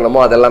நாங்கள் மியூட் பண்ணோமோ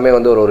அதெல்லாமே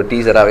வந்து ஒரு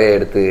டீசராகவே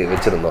எடுத்து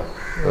வச்சுருந்தோம்.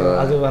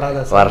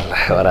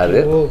 வராது.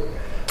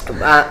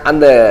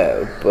 அந்த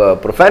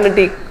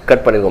ப்ரொஃபானிட்டி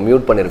கட் பண்ணியிருக்கோம்,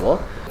 மியூட் பண்ணியிருக்கோம்.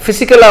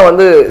 ஃபிசிக்கலாக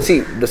வந்து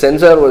த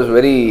சென்சார் வாஸ்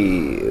வெரி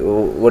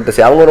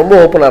அவங்க ரொம்ப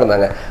ஓப்பனாக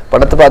இருந்தாங்க.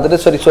 படத்தை பார்த்துட்டு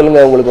சரி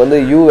சொல்லுங்கள் உங்களுக்கு வந்து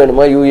யூ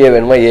வேணுமா, யூஏ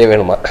வேணுமா, ஏ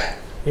வேணுமா,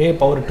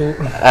 A/2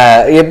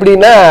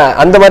 எப்படின்னா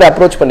அந்த மாதிரி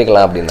அப்ரோச்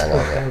பண்ணிக்கலாம் அப்படின்னாங்க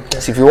அவங்க.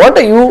 இஃப் யூ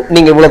வாண்ட் யூ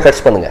நீங்கள் இவ்வளோ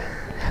கட்ஸ் பண்ணுங்கள்,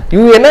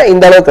 யூஏனா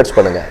இந்த அளவு கட்ஸ்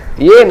பண்ணுங்கள்,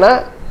 ஏன்னா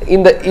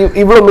இந்த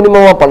இவ்வளோ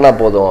மினிமமாக பண்ணால்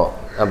போதும்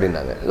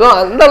அப்படின்னாங்க. ஸோ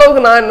அந்த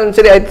அளவுக்கு நான்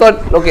சரி I thought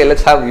okay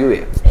let's have UA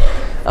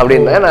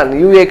அப்படின்னா நான்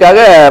யூஏக்காக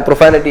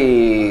ப்ரொஃபானிட்டி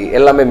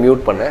எல்லாமே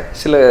மியூட் பண்ணேன்.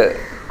 சில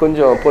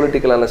கொஞ்சம்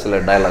பொலிட்டிக்கலான சில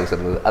டயலாக்ஸ்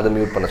இருந்தது, அதை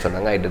மியூட் பண்ண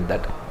சொன்னாங்க. I did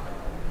that.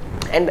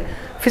 அண்ட்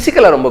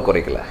ஃபிசிக்கலாக ரொம்ப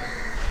குறைக்கல,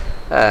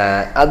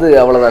 அது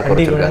அவ்வளோதான்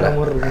குறைச்சிருக்காங்க.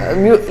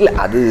 இல்லை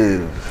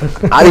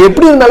அது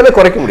எப்படி இருந்தாலுமே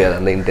குறைக்க முடியாது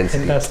அந்த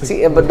intensity.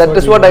 But that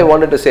is what I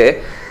wanted to say.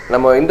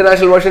 நம்ம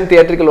இன்டர்நேஷனல் வெர்ஷன்,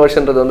 தியேட்ரிக்கல்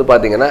வெர்ஷன்றது வந்து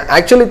பார்த்தீங்கன்னா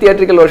ஆக்சுவலி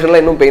தியேட்ரிக்கல்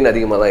வெர்ஷனில் இன்னும் பெயின்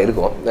அதிகமாக தான்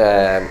இருக்கும்,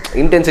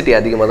 இன்டென்சிட்டி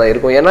அதிகமாக தான்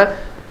இருக்கும். ஏன்னா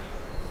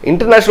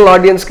இன்டர்நேஷ்னல்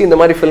ஆடியன்ஸ்க்கு இந்த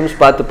மாதிரி ஃபிலிம்ஸ்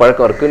பார்த்து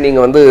பழக்கம் இருக்குது.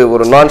 நீங்கள் வந்து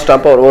ஒரு நான்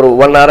ஸ்டாப்பாக ஒரு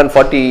 1 hour and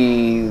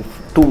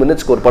 42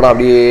 minutesக்கு ஒரு படம்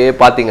அப்படியே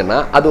பார்த்தீங்கன்னா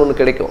அது ஒன்று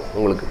கிடைக்கும்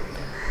உங்களுக்கு.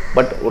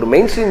 பட் ஒரு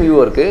மெயின் ஸ்ட்ரீம்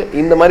வியூவருக்கு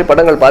இந்த மாதிரி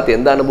படங்கள் பார்த்து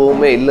எந்த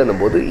அனுபவமே இல்லைன்னும்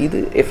போது இது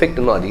எஃபெக்ட்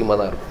இன்னும் அதிகமாக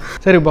தான் இருக்கும்.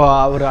 சரி, இப்போ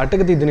அவர்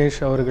அட்டகத்தி தினேஷ்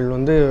அவர்கள்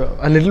வந்து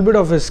a little bit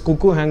of his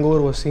cuckoo hangover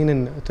was seen in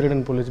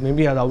திருடன் போலீஸ்.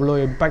 மேபி அது அவ்வளோ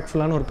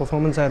இம்பாக்ட்ஃபுல்லான ஒரு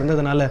பர்ஃபார்மன்ஸாக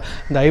இருந்ததுனால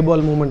இந்த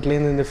ஐபால்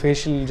மூமெண்ட்லேருந்து இந்த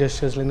ஃபேஷியல்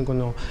ஜெஸ்டர்ஸ்லேருந்து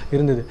கொஞ்சம்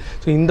இருந்தது.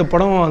 ஸோ இந்த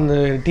படம் அந்த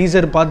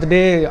டீசர்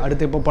பார்த்துட்டே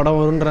அடுத்து எப்போ படம்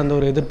வருன்ற அந்த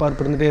ஒரு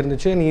எதிர்பார்ப்பு இருந்துகிட்டே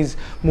இருந்துச்சு. And is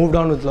move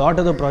on with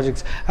lot of the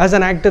projects. As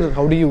an actor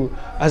how to you,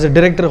 as a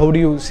director how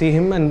to you see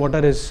him and what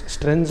are his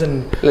strengths? And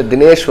இல்லை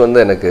தினேஷ்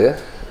வந்து எனக்கு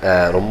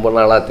ரொம்ப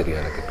நாளாக தெரியும்.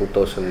 எனக்கு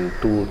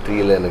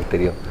 2002-03 எனக்கு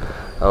தெரியும்.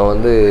 அவன்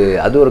வந்து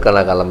அது ஒரு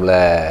கலாகாலமில்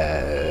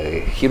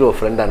ஹீரோ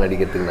ஃப்ரெண்டாக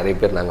நடிக்கிறதுக்கு நிறைய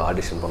பேர் நாங்கள்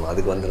ஆடிஷன் பண்ணோம்.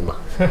 அதுக்கு வந்திருந்தான்.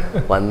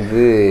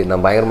 வந்து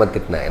நான் பயங்கரமாக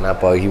திட்டினேன். ஏன்னா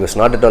அப்போ he was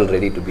not at all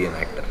ready to be an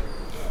actor.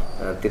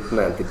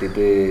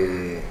 திட்டிட்டு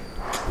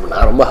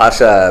நான் ரொம்ப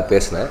ஹார்ஷாக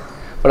பேசினேன்.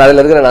 பட்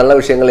அதில் இருக்கிற நல்ல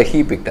விஷயங்களை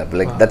he picked up.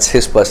 Like that's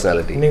his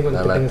personality.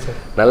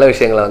 நல்ல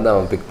விஷயங்களை வந்து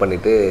அவன் பிக்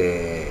பண்ணிவிட்டு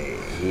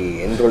he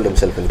enrolled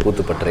himself in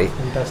Koothu-P-Pattarai.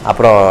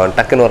 அப்புறம்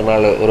டக்குன்னு ஒரு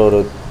நாள் ஒரு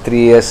 3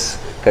 years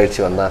கழிச்சு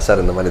வந்தான்.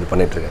 சார் இந்த மாதிரி இது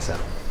பண்ணிகிட்ருக்கேன்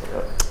சார்.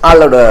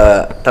 ஆளோட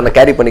தன்னை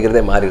கேரி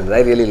பண்ணிக்கிறதே மாறி இருந்தது.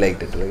 I really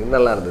like it.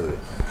 நல்லா இருந்தது.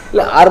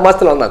 இல்லை 6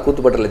 மாதத்தில் வந்தான்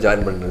கூத்துப்பட்டறையில்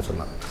ஜாயின் பண்ணுறேன்னு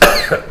சொன்னான்.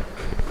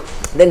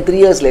 தென்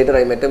 3 years later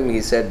I met him.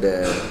 He said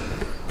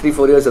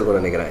 3-4 years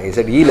இருக்கும்னு நினைக்கிறேன். He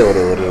said ஈல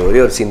ஒரே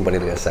ஒரு சீன்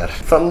பண்ணியிருக்கேன் sir.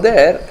 From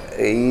there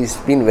he's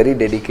been very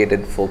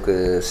dedicated,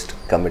 focused,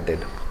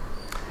 committed.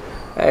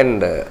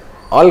 And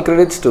all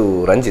credits to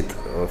Ranjit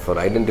for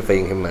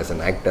identifying him as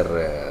an actor.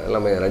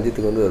 எல்லாமே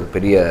ரஞ்சித்துக்கு வந்து ஒரு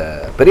பெரிய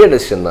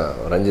decision தான்.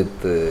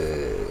 ரஞ்சித்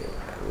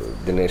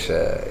தினேஷை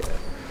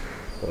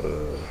ஒரு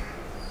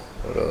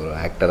ஒரு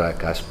ஆக்டராக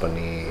காஸ்ட்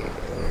பண்ணி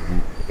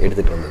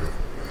எடுத்துகிட்டு வந்தது.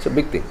 It's a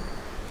big thing.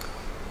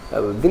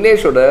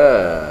 தினேஷோட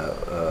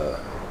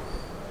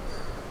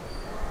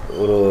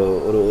ஒரு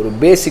ஒரு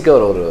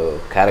பேசிக்காக ஒரு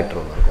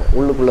கேரக்டர் ஒன்று இருக்கும்.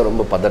 உள்ளுக்குள்ளே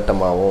ரொம்ப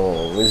பதட்டமாகவும்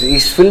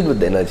is filled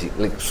with energy,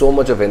 like so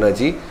much of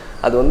energy.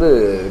 அது வந்து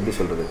எப்படி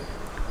சொல்கிறது,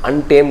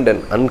 அன்டேம்ட்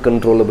அண்ட்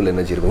அன்கண்ட்ரோலபிள்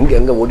எனர்ஜி இருக்கும். இங்கே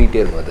அங்கே ஓடிட்டே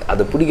இருக்கும்.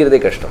 அது பிடிக்கிறதே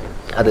கஷ்டம்.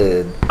 அது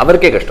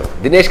அவருக்கே கஷ்டம்,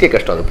 தினேஷ்கே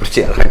கஷ்டம் அதை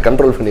பிடிச்சி அதை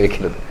கண்ட்ரோல் பண்ணி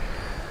வைக்கிறது.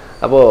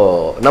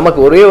 அப்போது நமக்கு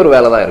ஒரே ஒரு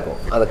வேலை தான் இருக்கும்,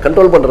 அதை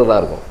கண்ட்ரோல் பண்ணுறது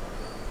தான் இருக்கும்.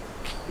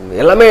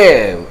 எல்லாமே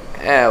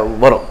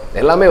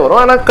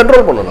வரும் ஆனால்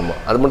கண்ட்ரோல் பண்ணணும் நம்ம.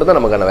 அது மட்டும் தான்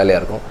நமக்கான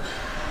வேலையாக இருக்கும்.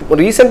 ஒரு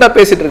ரீசெண்டாக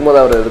பேசிகிட்டு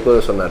இருக்கும்போது அவர் எதுக்கோ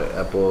சொன்னார்.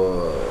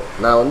 அப்போது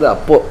நான் வந்து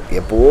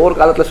எப்போது ஒரு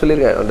காலத்தில்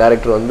சொல்லியிருக்கேன்,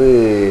 டைரக்டர் வந்து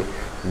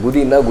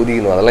குதின்னா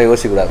குதிக்கணும், அதெல்லாம்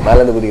யோசிக்கக்கூடாது.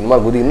 மேலேருந்து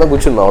குதிக்கணும்னா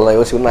குதிச்சிடணும், அவ்வளோதான்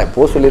யோசிக்கணும். நான்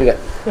இப்போது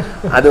சொல்லியிருக்கேன்.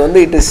 அது வந்து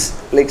it is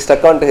like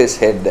stuck on to his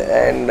head.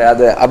 And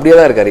அது அப்படியே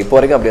தான் இருக்கார், இப்போ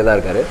வரைக்கும் அப்படியே தான்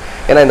இருக்கார்.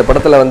 ஏன்னா இந்த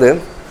படத்தில் வந்து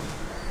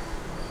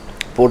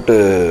போட்டு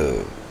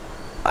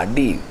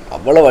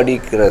அவ்வளோ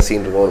அடிக்கிற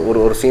சீன்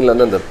இருக்கும். ஒரு சீனில்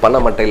வந்து அந்த பனை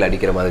மட்டையில்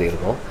அடிக்கிற மாதிரி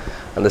இருக்கும்.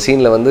 அந்த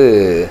சீனில் வந்து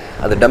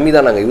அது டம்மி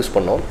தான் நாங்கள் யூஸ்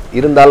பண்ணோம்.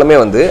 இருந்தாலுமே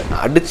வந்து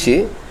அடித்து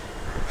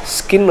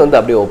ஸ்கின் வந்து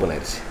அப்படியே ஓப்பன்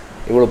ஆயிடுச்சு.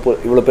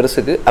 இவ்வளோ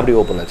பெருசுக்கு அப்படியே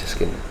ஓப்பன் ஆச்சு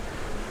ஸ்கின்.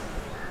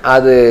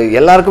 அது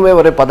எல்லாருக்குமே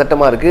ஒரே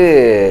பதட்டமாக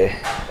இருக்குது,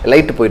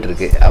 லைட்டு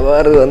போயிட்டுருக்கு.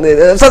 அவர் வந்து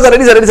sir sir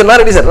ready sir ready sir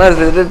நான் ரெடி சார்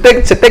நான்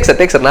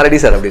டேக் சார் நான் ரெடி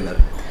சார்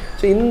அப்படின்னாரு.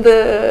 ஸோ இந்த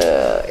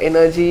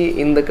எனர்ஜி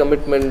இந்த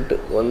கமிட்மெண்ட்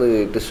வந்து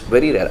இட் இஸ்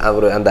வெரி ரேர்.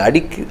 அவர் அந்த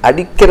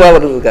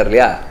அடிக்கிறவர் இருக்கார்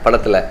இல்லையா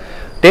படத்தில்,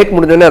 டேக்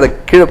முடிஞ்சோடனே அதை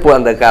கீழே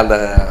அந்த அந்த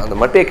அந்த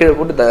மட்டையை கீழே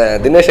போட்டு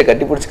தினேஷை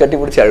கட்டி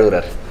பிடிச்சி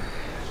அழுகுறார்.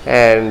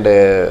 அண்டு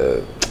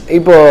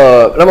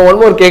இப்போது நம்ம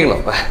ஒன் மோர்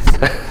கேட்கணும்.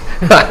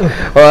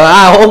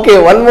 ஓகே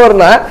ஒன்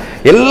மோர்னா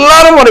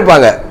எல்லாரும்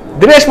உடைப்பாங்க.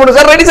 தினேஷ் மட்டும்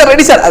sir ready sir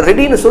ready sir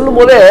ரெடின்னு சொல்லும்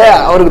போதே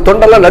அவருக்கு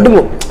தொண்டெல்லாம்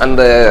நடுங்கும்.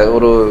 அந்த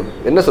ஒரு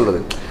என்ன சொல்கிறது,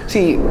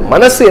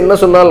 மனசு என்ன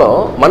சொன்னாலும்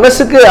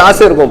மனசுக்கு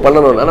ஆசை இருக்கும்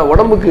பண்ணணும்னு, ஆனால்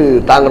உடம்புக்கு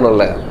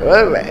தாங்கணும்ல.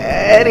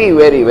 Very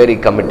very very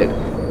committed.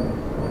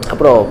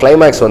 அப்புறம்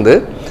கிளைமேக்ஸ் வந்து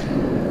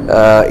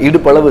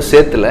இடுப்பளவு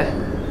சேத்துல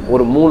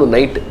ஒரு 6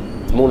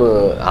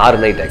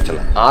 நைட்டு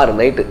ஆக்சுவலாக 6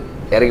 நைட்டு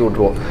இறக்கி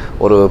விட்ருவோம்.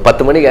 ஒரு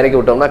 10 மணிக்கு இறக்கி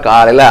விட்டோம்னா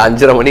காலையில்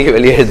 5:30 மணிக்கு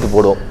வெளியே எடுத்து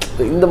போடுவோம்.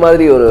 இந்த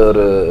மாதிரி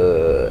ஒரு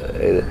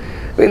இது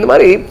இந்த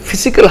மாதிரி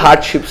ஃபிசிக்கல்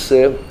ஹார்ட்ஷிப்ஸு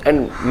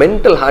அண்ட்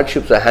மென்டல்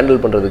ஹார்ட்ஷிப்ஸை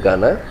ஹேண்டில்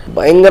பண்ணுறதுக்கான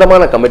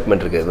பயங்கரமான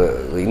கமிட்மெண்ட் இருக்குது.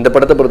 இந்த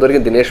படத்தை பொறுத்த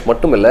வரைக்கும் தினேஷ்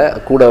மட்டும் இல்லை,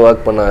 கூட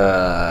ஒர்க் பண்ண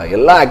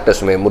எல்லா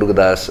ஆக்டர்ஸுமே,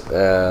 முருகதாஸ்,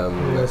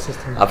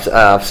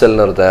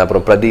 அப்சல்னு ஒருத்தர்,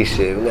 அப்புறம் பிரதீஷ்,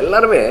 இவங்க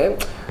எல்லாருமே,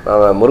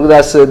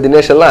 முருகதாஸ்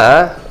தினேஷ் எல்லாம்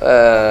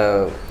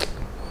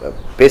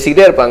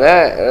பேசிக்கிட்டே இருப்பாங்க.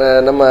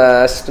 நம்ம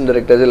அசிஸ்டன்ட்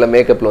டைரக்டர்ஸ் இல்லை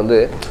மேக்கப்பில் வந்து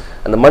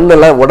அந்த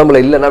மண்ணெல்லாம் உடம்புல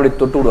இல்லைன்னா அப்படி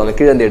தொட்டு விடுவாங்க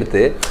கீழே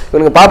எடுத்து.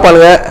 இவனுங்க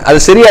பார்ப்பானுங்க, அது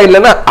சரியா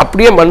இல்லைன்னா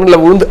அப்படியே மண்ணில்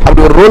விழுந்து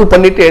அப்படி ஒரு ரோல்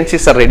பண்ணிட்டு என்சி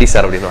சார் ரெடி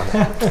சார் அப்படின்வாங்க.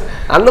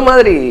 அந்த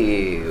மாதிரி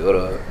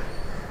ஒரு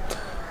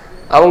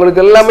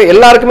அவங்களுக்கு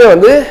எல்லாருக்குமே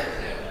வந்து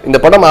இந்த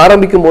படம்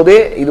ஆரம்பிக்கும் போதே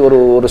இது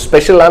ஒரு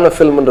ஸ்பெஷலான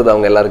ஃபில்ம்ன்றது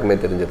அவங்க எல்லாருக்குமே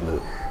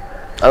தெரிஞ்சிருந்தது.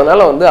 அதனால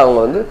வந்து அவங்க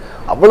வந்து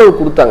அவ்வளவு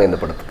கொடுத்தாங்க இந்த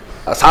படத்துக்கு.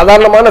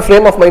 சாதாரணமான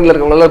ஃப்ரேம் ஆஃப் மைண்டில்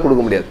இருக்கவங்களால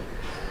கொடுக்க முடியாது.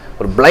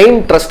 ஒரு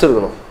பிளைண்ட் ட்ரஸ்ட்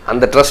இருக்கணும்.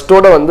 அந்த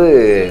ட்ரஸ்ட்டோட வந்து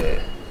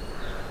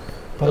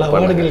பல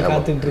அவார்டுகள்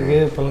காத்துட்டு இருக்கு,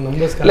 பல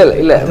நம்பர்ஸ்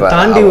இல்ல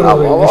தாண்டி ஒரு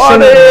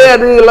அவார்டு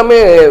அது எல்லாமே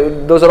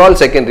those are all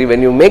secondary.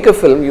 when you make a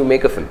film you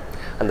make a film.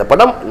 அந்த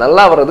படம்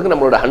நல்லா வர்றதுக்கு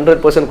நம்மளோட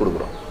 100%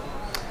 கொடுக்குறோம்.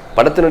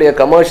 படத்தினுடைய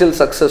கமர்ஷியல்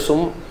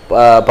சக்ஸஸும்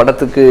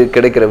படத்துக்கு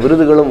கிடைக்கிற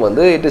விருதுகளும்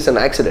வந்து இட் இஸ் an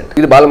accident.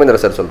 இது பாலமேந்திர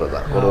சார் சொல்கிறது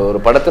தான்.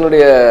 ஒரு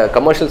படத்தினுடைய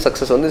கமர்ஷியல்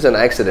சக்ஸஸ் வந்து இட்ஸ் an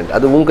accident.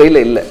 அது உன்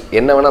கையில் இல்லை,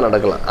 என்ன வேணால்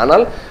நடக்கலாம்.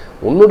 ஆனால்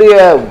உன்னுடைய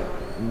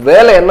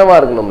வேலை என்னவா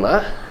இருக்கணும்னா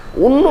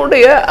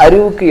உன்னுடைய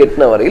அறிவுக்கு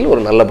எட்டின வரையில்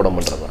ஒரு நல்ல படம்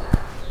பண்ணுறது தான்.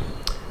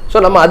 ஸோ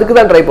நம்ம அதுக்கு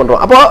தான் ட்ரை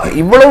பண்ணுறோம். அப்போ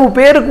இவ்வளவு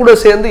பேர் கூட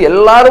சேர்ந்து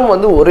எல்லாரும்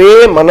வந்து ஒரே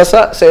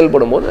மனசாக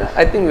செயல்படும் போது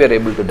I think we are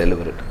able to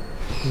deliver it.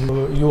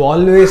 You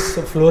always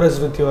flourish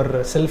with your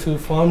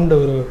self-informed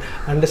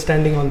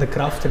understanding on the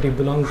craft that you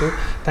belong to.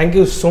 Thank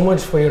you so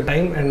much for your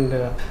time and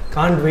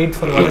can't wait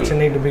for Vada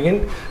Chennai to begin.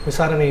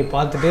 விசாரணை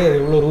பார்த்துட்டு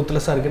எவ்வளோ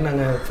ரூத்லெஸ்ஸாக இருக்குன்னு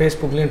நாங்கள்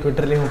ஃபேஸ்புக்லேயும்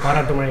ட்விட்டர்லேயும்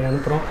பாராட்டு மழை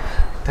அனுப்புகிறோம்.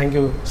 Thank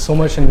you so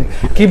much and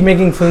keep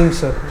making films,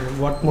 sir.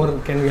 What more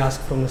can we ask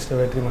from Mr.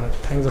 Vetri Maaran?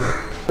 Thanks a lot.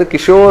 The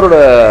Kishore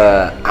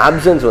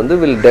absence வந்து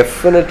will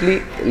definitely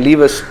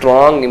leave a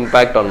strong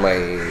impact on my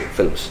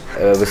films.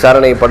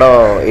 விசாரணை படம்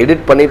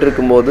edit பண்ணிட்டு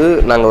இருக்கும்போது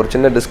நாங்கள் ஒரு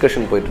சின்ன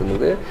discussion போயிட்டு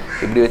இருந்தது.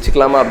 இப்படி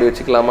வச்சுக்கலாமா அப்படி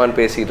வச்சுக்கலாமான்னு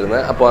பேசிகிட்டு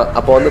இருந்தேன்.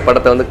 அப்போ வந்து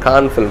படத்தை வந்து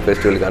கான் ஃபிலிம்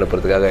ஃபெஸ்டிவலுக்கு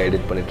அனுப்புறதுக்காக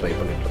எடிட் பண்ணி ட்ரை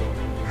பண்ணிட்டு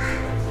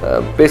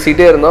இருந்தோம்.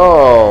 பேசிகிட்டே இருந்தோம்.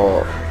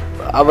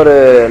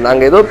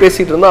 நாங்கள் ஏதோ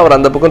பேசிகிட்டு இருந்தோம். அவர்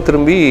அந்த பக்கம்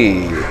திரும்பி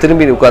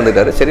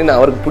உட்காந்துட்டாரு. சரி, நான்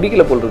அவருக்கு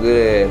பிடிக்கல போல் இருக்கு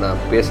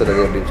நான்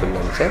பேசுறது அப்படின்னு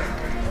சொல்லி நினச்சேன்.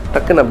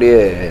 டக்குன்னு அப்படியே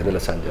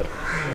இதில் சாஞ்சார்.